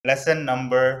Lesson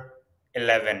number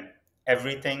 11: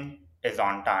 everything is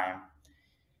on time.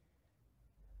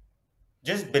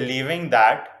 Just believing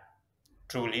that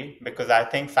truly, because I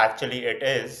think factually it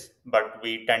is, but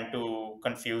we tend to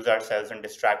confuse ourselves and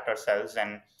distract ourselves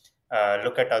and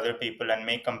look at other people and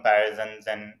make comparisons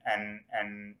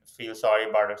and feel sorry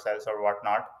about ourselves or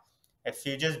whatnot. If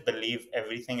you just believe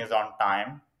everything is on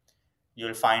time,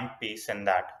 you'll find peace in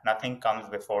that. Nothing comes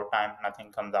before time,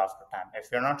 nothing comes after time. If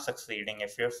you're not succeeding,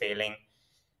 if you're failing,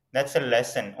 that's a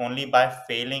lesson. Only by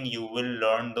failing, you will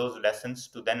learn those lessons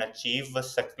to then achieve a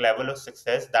level of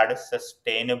success that is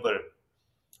sustainable.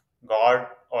 God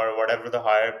or whatever the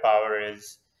higher power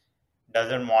is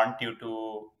doesn't want you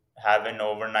to have an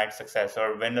overnight success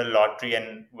or win a lottery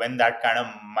and win that kind of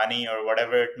money or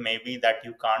whatever it may be that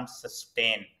you can't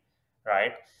sustain,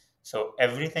 right? So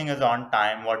everything is on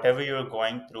time. Whatever you're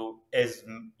going through is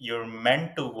you're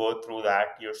meant to go through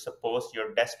that.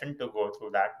 You're destined to go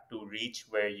through that to reach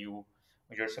where you're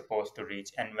supposed to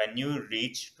reach. And when you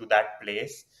reach to that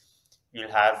place,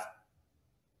 you'll have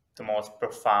the most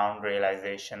profound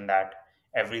realization that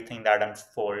everything that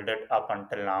unfolded up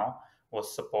until now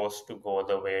was supposed to go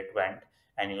the way it went,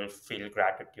 and you'll feel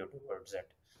gratitude towards it.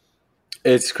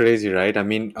 It's crazy, right? I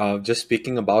mean, just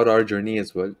speaking about our journey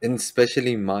as well, and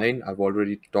especially mine, I've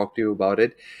already talked to you about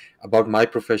it, about my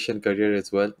profession career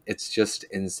as well. It's just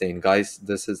insane, guys.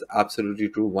 This is absolutely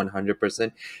true,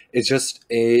 100%. It's just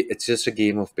a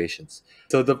game of patience.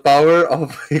 So the power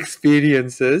of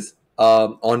experiences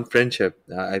on friendship.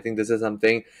 I think this is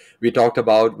something we talked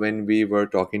about when we were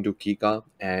talking to Kika,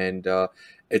 and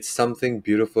it's something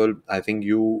beautiful. I think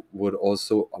you would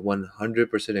also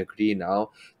 100% agree now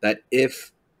that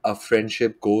if a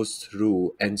friendship goes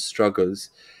through and struggles,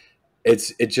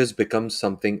 it just becomes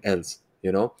something else,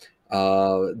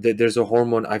 there's a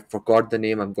hormone. I forgot the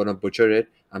name. I'm gonna butcher it.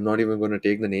 I'm not even gonna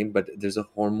take the name, but there's a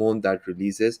hormone that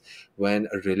releases when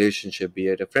a relationship, be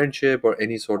it a friendship or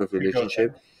any sort of Oxytocin.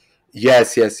 relationship.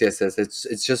 Yes, yes, yes, yes.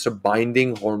 It's just a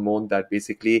binding hormone that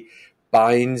basically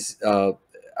binds.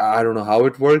 I don't know how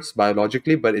it works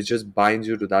biologically, but it just binds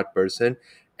you to that person.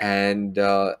 And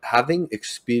having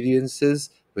experiences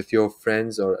with your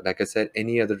friends, or like I said,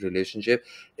 any other relationship,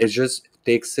 it just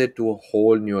takes it to a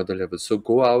whole new other level. So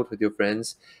go out with your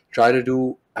friends, try to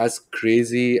do as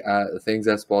crazy things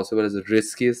as possible, as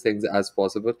riskiest things as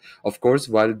possible, of course,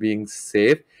 while being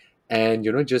safe, and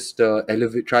just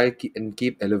elevate, and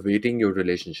keep elevating your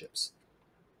relationships.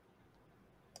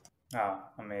 Ah,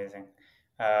 amazing.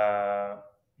 Uh,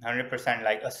 100%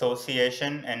 like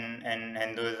association in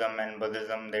Hinduism and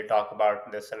Buddhism, they talk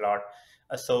about this a lot.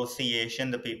 Association,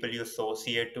 the people you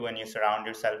associate to and you surround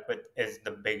yourself with, is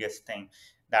the biggest thing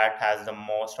that has the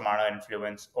most amount of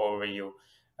influence over you.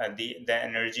 The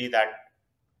energy that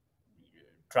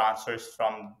transfers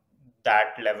from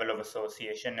that level of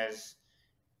association is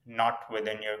not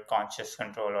within your conscious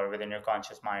control or within your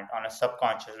conscious mind. On a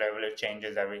subconscious level, it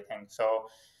changes everything. So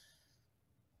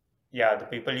yeah, the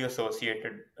people you associate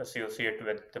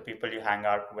with, the people you hang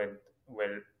out with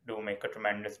will do make a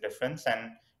tremendous difference,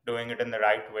 and doing it in the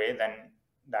right way, then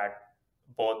that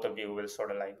both of you will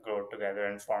sort of like grow together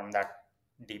and form that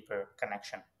deeper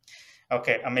connection.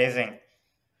 Okay, amazing.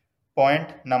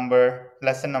 Lesson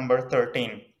number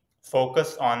 13: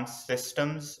 focus on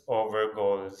systems over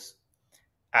goals.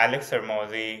 Alex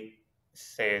Hermosi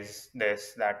says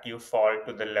this, that you fall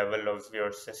to the level of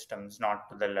your systems, not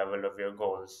to the level of your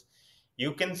goals.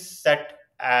 You can set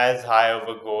as high of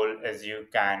a goal as you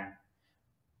can.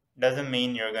 Doesn't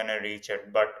mean you're going to reach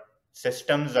it, but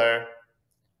systems are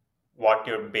what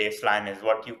your baseline is,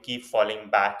 what you keep falling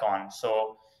back on.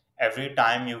 So every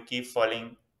time you keep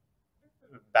falling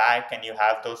back and you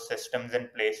have those systems in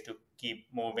place to keep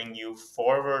moving you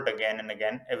forward again and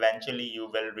again, eventually you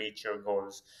will reach your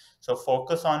goals. So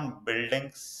focus on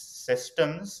building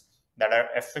systems that are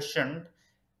efficient,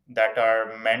 that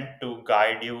are meant to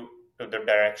guide you to the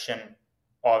direction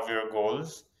of your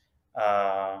goals.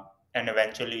 And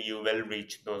eventually you will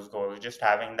reach those goals. Just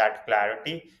having that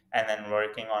clarity and then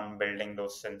working on building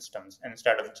those systems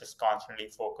instead of just constantly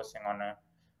focusing on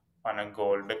a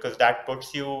goal, because that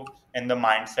puts you in the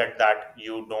mindset that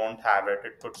you don't have it.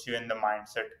 It puts you in the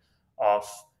mindset of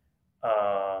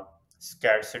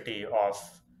scarcity,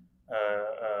 of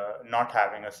not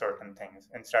having a certain things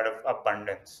instead of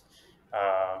abundance.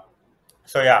 Uh,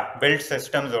 so yeah, build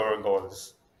systems over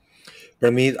goals.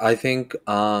 Ramit, I think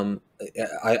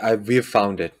we've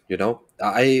found it.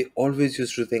 I always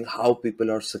used to think how people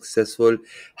are successful,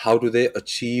 how do they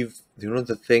achieve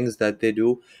the things that they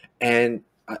do, and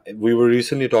we were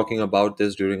recently talking about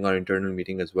this during our internal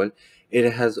meeting as well.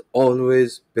 It has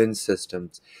always been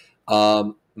systems.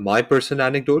 My personal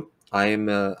anecdote, I'm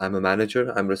a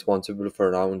manager. I'm responsible for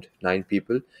around 9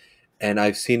 people, and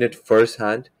I've seen it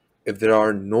firsthand. If there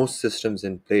are no systems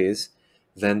in place,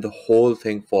 then the whole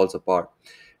thing falls apart.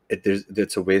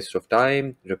 It's a waste of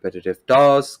time, repetitive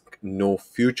task, no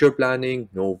future planning,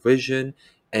 no vision,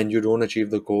 and you don't achieve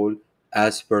the goal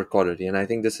as per quality. And I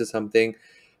think this is something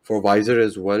for Wiser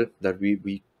as well that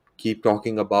we keep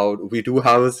talking about. We do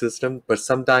have a system, but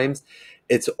sometimes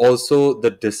it's also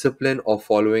the discipline of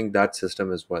following that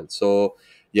system as well. So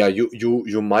yeah,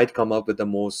 you might come up with the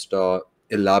most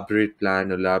elaborate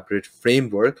plan, elaborate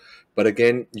framework, but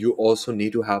again, you also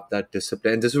need to have that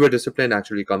discipline. This is where discipline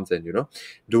actually comes in,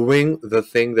 doing the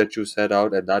thing that you set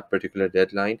out at that particular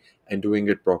deadline and doing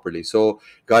it properly. So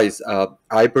guys,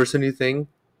 I personally think,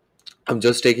 I'm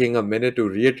just taking a minute to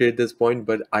reiterate this point,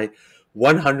 but I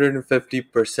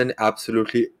 150%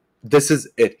 absolutely, this is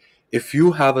it. If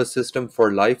you have a system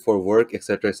for life, for work,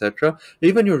 etc., etc.,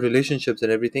 even your relationships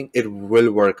and everything, it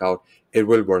will work out. It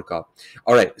will work out.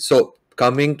 All right. So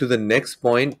coming to the next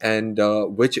point, and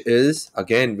which is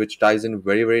again, which ties in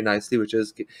very, very nicely, which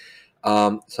is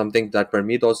something that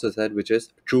Parmeet also said, which is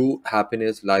true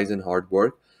happiness lies in hard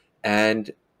work.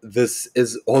 And this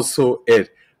is also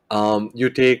it. You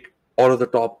take all of the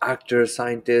top actors,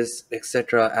 scientists,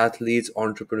 etc., athletes,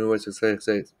 entrepreneurs, etc.,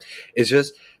 etc. It's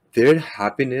just their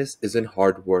happiness is in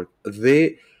hard work.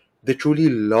 They truly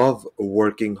love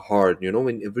working hard.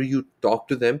 Whenever you talk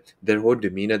to them, their whole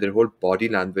demeanor, their whole body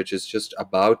language is just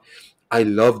about, I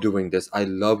love doing this. I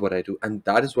love what I do. And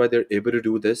that is why they're able to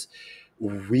do this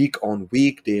week on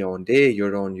week, day on day,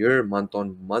 year on year, month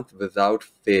on month without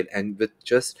fail and with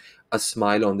just a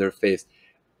smile on their face.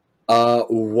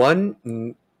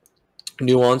 One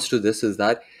nuance to this is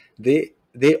that they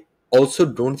also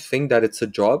don't think that it's a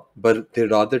job, but they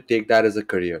rather take that as a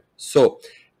career. So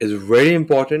it's very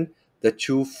important that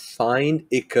you find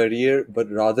a career,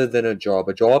 but rather than a job.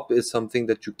 A job is something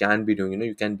that you can be doing.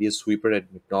 You can be a sweeper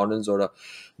at McDonald's or a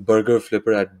burger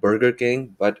flipper at Burger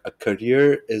King, but a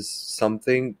career is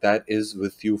something that is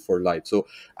with you for life. So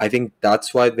I think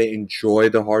that's why they enjoy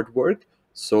the hard work.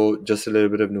 So just a little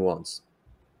bit of nuance.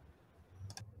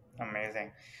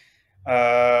 Amazing.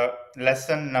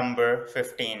 Lesson number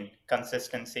 15,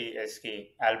 consistency is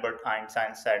key. Albert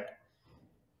Einstein said,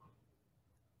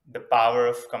 the power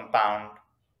of compound,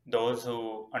 those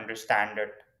who understand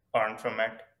it earn from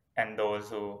it, and those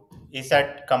who, he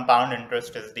said, compound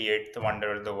interest is the eighth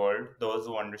wonder of the world. Those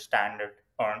who understand it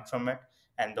earn from it,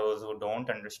 and those who don't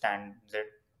understand it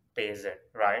pays it,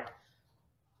 right?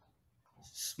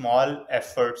 Small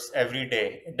efforts every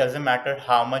day. It doesn't matter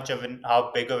how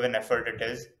big of an effort it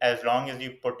is, as long as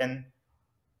you put in,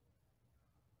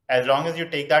 as long as you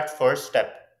take that first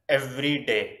step every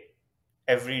day,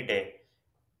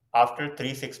 after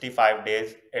 365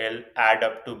 days, it'll add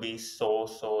up to be so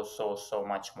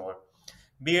much more.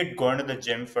 Be it going to the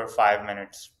gym for 5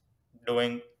 minutes,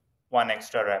 doing one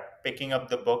extra rep, picking up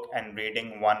the book and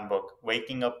reading one book,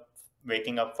 waking up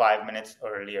 5 minutes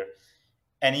earlier,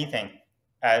 anything.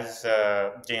 As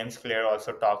James Clear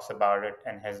also talks about it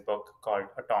in his book called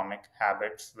Atomic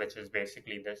Habits, which is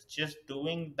basically this, just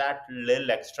doing that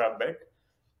little extra bit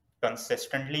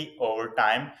consistently over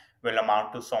time will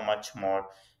amount to so much more.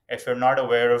 If you're not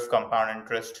aware of compound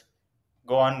interest,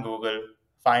 go on Google,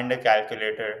 find a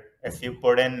calculator. If you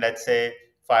put in, let's say,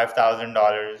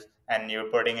 $5,000 and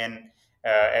you're putting in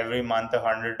every month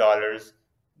 $100,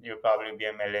 you'll probably be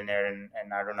a millionaire in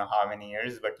I don't know how many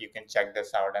years, but you can check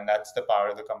this out. And that's the power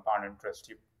of the compound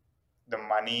interest. The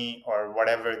money or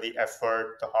whatever, the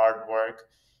effort, the hard work,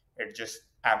 it just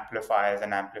amplifies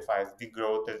and amplifies. The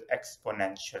growth is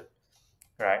exponential,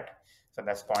 right? So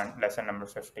that's point lesson number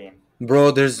 15.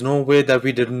 Bro, there's no way that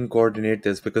we didn't coordinate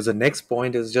this because the next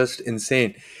point is just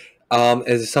insane.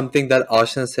 Is something that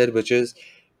Ashna said, which is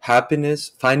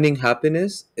finding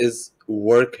happiness is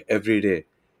work every day.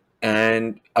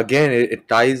 And again, it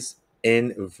ties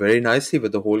in very nicely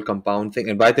with the whole compound thing.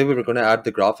 And by the way, we're going to add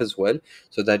the graph as well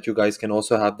so that you guys can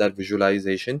also have that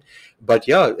visualization. But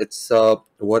yeah, it's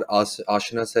what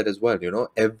Ashna said as well.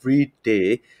 Every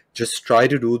day, just try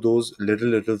to do those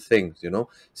little things.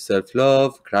 Self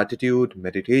love, gratitude,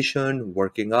 meditation,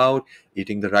 working out,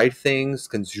 eating the right things,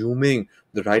 consuming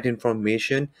the right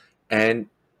information, and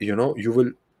you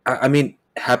will. I mean,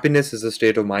 happiness is a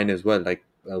state of mind as well. Like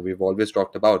we've always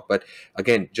talked about, but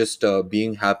again, just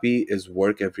being happy is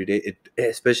work every day. It,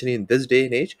 especially in this day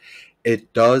and age,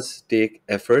 it does take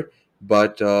effort,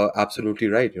 but absolutely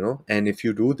right. And if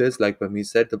you do this, like Pami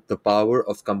said, the power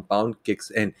of compound kicks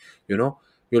in. you know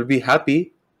you'll be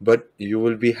happy, but you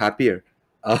will be happier.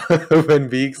 when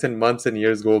weeks and months and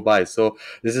years go by. So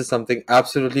this is something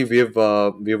absolutely we've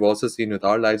also seen with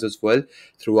our lives as well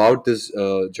throughout this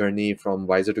journey from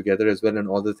Wiser Together as well, and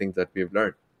all the things that we've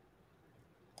learned.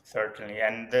 Certainly.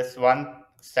 And this one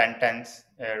sentence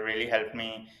really helped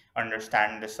me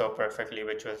understand this so perfectly,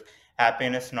 which was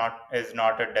happiness not is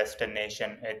not a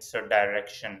destination, it's a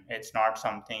direction. It's not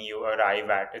something you arrive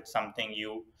at, it's something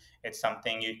you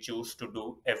choose to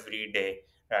do every day,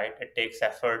 right? It takes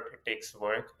effort, it takes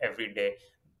work every day.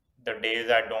 The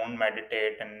days I don't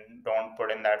meditate and don't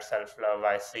put in that self love,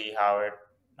 I see how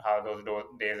those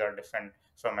days are different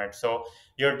from it. So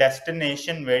your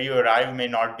destination where you arrive may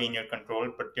not be in your control,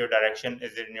 but your direction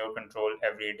is in your control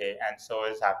every day, and so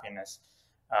is happiness.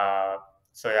 Uh,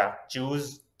 so yeah,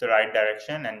 choose the right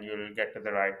direction, and you'll get to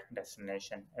the right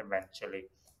destination eventually.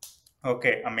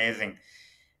 Okay, amazing.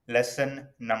 Lesson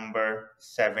number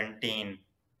 17: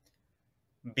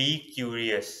 be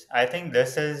curious. I think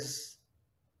this is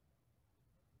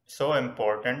so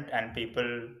important, and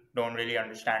people don't really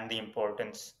understand the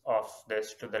importance of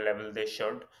this to the level they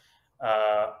should.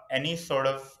 Any sort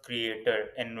of creator,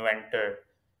 inventor,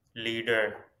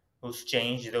 leader who's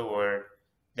changed the world,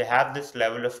 they have this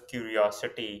level of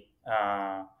curiosity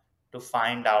to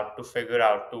find out, to figure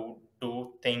out, to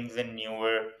do things in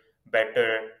newer,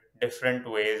 better, different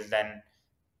ways than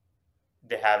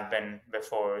they have been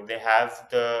before. They have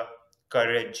the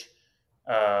courage,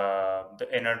 the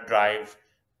inner drive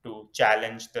to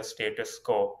challenge the status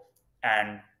quo.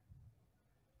 And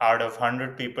out of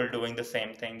 100 people doing the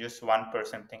same thing, just one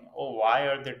person think, oh, why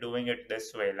are they doing it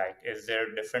this way? Like, is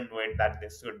there a different way that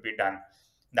this would be done?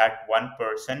 That one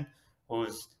person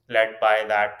who's led by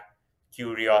that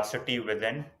curiosity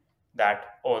within,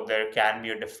 that, oh, there can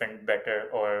be a different, better,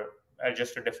 or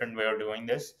just a different way of doing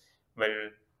this, will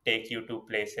take you to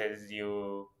places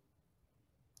you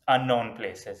unknown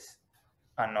places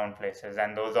unknown places,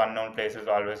 and those unknown places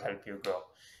always help you grow.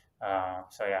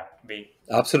 So yeah, be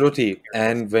Absolutely. curious.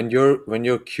 And when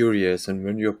you're curious and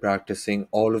when you're practicing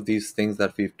all of these things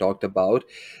that we've talked about,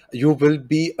 you will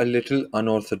be a little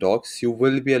unorthodox. You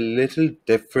will be a little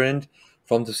different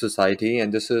from the society.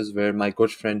 And this is where my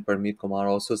good friend Parmeet Kumar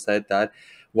also said that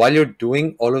while you're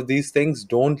doing all of these things,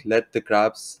 don't let the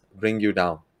crabs bring you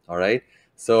down. All right.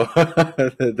 So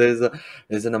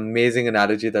there's an amazing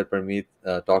analogy that Parmeet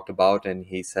talked about, and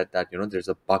he said that there's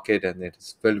a bucket and it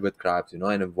is filled with crabs,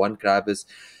 and if one crab is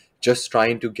just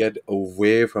trying to get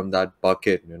away from that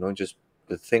bucket, just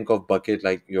think of bucket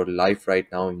like your life right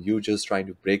now, and you just trying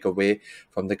to break away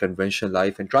from the conventional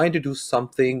life and trying to do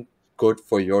something good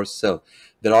for yourself.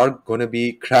 There are going to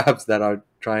be crabs that are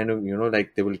trying to,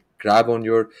 like they will grab on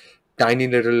your tiny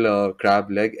little crab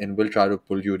leg and will try to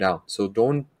pull you down. So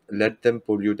don't let them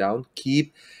pull you down.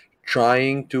 Keep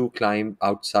trying to climb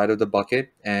outside of the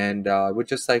bucket. And I would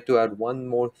just like to add one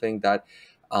more thing that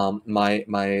my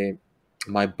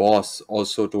boss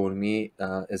also told me,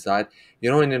 is that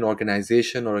in an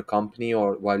organization or a company,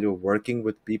 or while you're working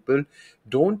with people,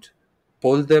 don't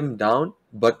pull them down,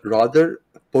 but rather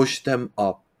push them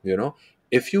up.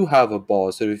 If you have a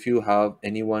boss, or if you have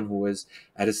anyone who is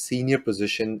at a senior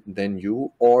position than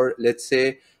you, or let's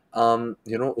say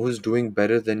who's doing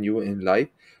better than you in life,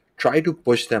 try to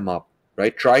push them up,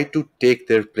 right? Try to take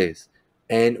their place.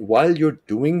 And while you're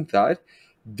doing that,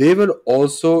 they will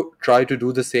also try to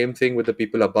do the same thing with the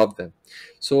people above them.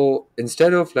 So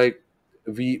instead of like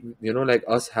like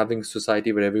us having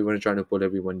society where everyone is trying to pull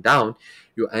everyone down,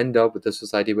 you end up with a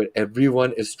society where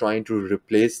everyone is trying to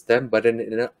replace them, but in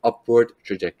an upward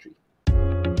trajectory.